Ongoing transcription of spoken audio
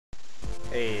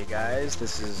Hey guys,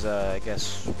 this is I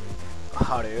guess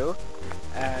Haru,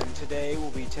 and today we'll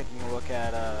be taking a look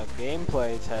at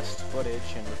gameplay test footage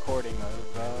and recording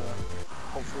of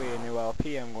hopefully a new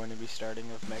LP I'm going to be starting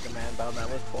of Mega Man Battle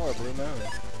Network 4 Blue Moon.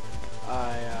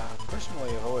 I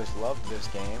personally have always loved this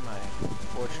game. I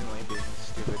fortunately, being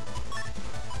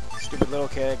a stupid little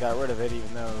kid, got rid of it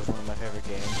even though it was one of my favorite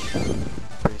games.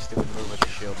 Pretty stupid move with the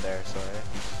shield there, sorry.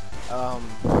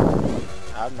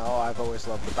 I don't know, I've always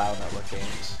loved the Battle Network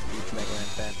games. Huge Mega Man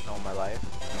fan all my life.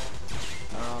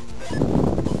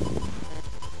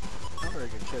 Not very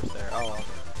good chips there. Oh,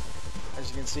 as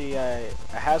you can see, I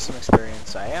have some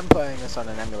experience. I am playing this on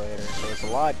an emulator, so it's a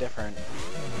lot different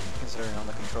considering all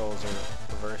the controls are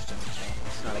reversed and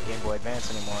it's not a Game Boy Advance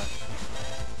anymore.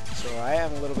 So I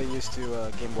am a little bit used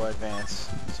to Game Boy Advance,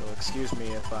 so excuse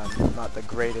me if I'm not the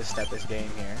greatest at this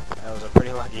game here. That was a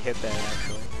pretty lucky hit there,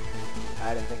 actually.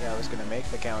 I didn't think I was going to make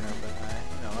the counter, but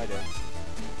I did.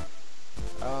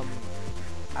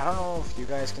 I don't know if you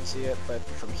guys can see it, but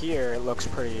from here it looks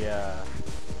pretty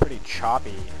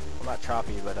choppy. Well, not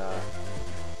choppy, but I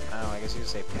don't know, I guess you could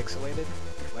say pixelated.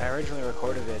 When I originally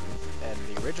recorded it, and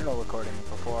the original recording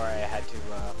before I had to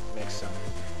make some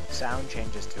sound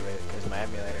changes to it, because my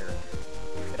emulator,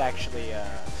 it actually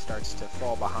starts to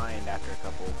fall behind after a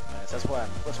couple minutes. That's what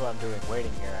I'm doing,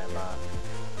 waiting here.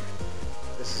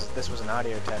 This was an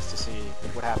audio test to see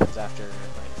what happens after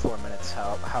like 4 minutes,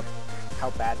 how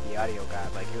bad the audio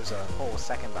got. Like, it was a whole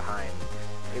second behind.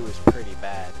 It was pretty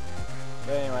bad.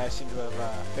 But anyway, I seem to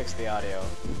have fixed the audio.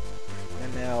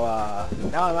 And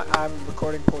now I'm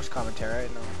recording post-commentary. I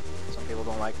know some people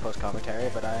don't like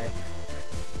post-commentary, but I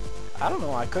don't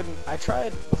know, I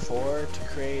tried before to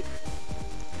create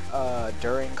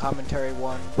during commentary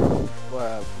one,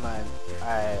 where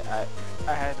I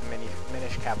had a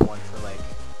Minish Cap one for like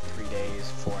 3 days,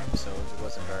 4 episodes. It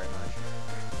wasn't very much,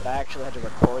 but I actually had to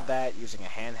record that using a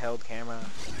handheld camera,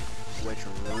 which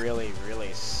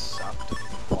really sucked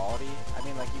quality. I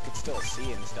mean, like, you could still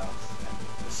see and stuff,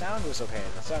 and the sound was okay.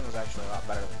 The sound was actually a lot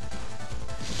better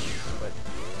but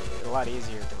a lot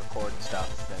easier to record and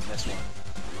stuff than this one.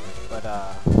 But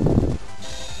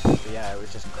yeah, it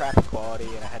was just crappy quality,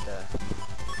 and I had to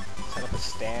set up a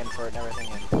stand for it and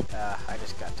everything, and I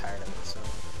just got tired of it. So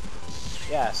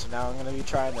yeah, so now I'm gonna be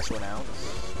trying this one out.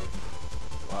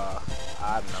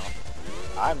 I don't know.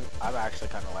 I'm actually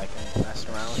kind of liking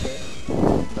messing around with it.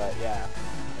 But yeah,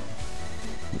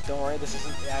 don't worry, this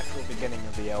isn't the actual beginning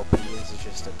of the LP. This is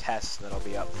just a test that'll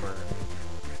be up for,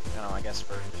 I don't know, I guess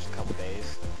for just a couple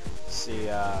days. See,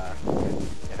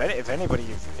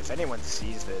 if anyone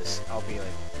sees this, I'll be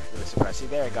like really surprised. See,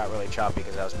 there it got really choppy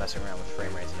because I was messing around with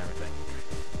frame rates and everything.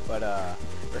 But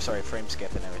or sorry, frame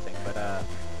skip and everything. But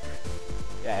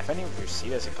yeah, if any of you see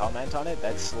this and comment on it,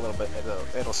 that's a little bit,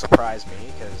 it'll surprise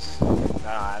me, because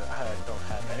I don't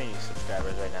have any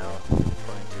subscribers right now,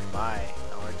 according to my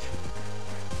knowledge.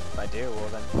 If I do, well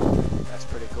then, that's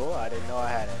pretty cool. I didn't know I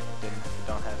had it.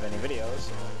 Don't have any videos,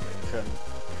 so I shouldn't.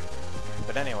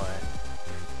 But anyway,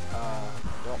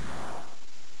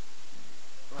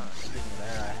 speaking of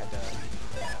there, I had to,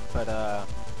 yeah, but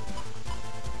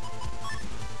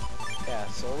yeah,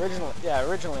 so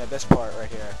originally at this part right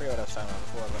here, I forget what I was talking about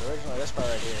before, but originally this part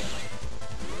right here,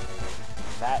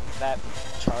 like, that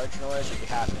charge noise would be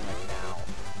happening like now.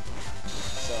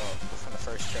 So, from the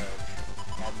first charge,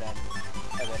 and then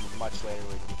much later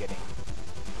we'd be getting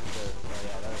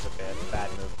yeah, that was a bad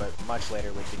move, but much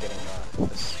later we'd be getting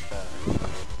this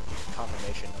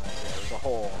confirmation noise.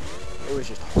 Yeah, it was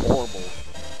just horrible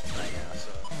right now,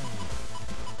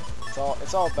 so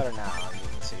it's all better now, as you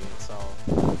can see. It's all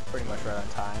pretty much right on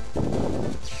time.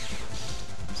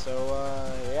 So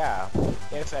yeah,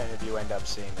 if any of you end up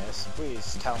seeing this,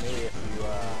 please tell me if you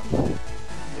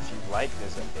like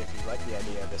the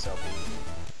idea of this LP.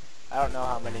 I don't know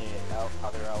how many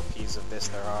other LPs of this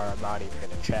there are. I'm not even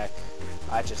gonna check.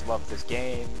 I just love this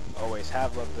game. Always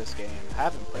have loved this game.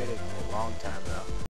 Haven't played it in a long time though.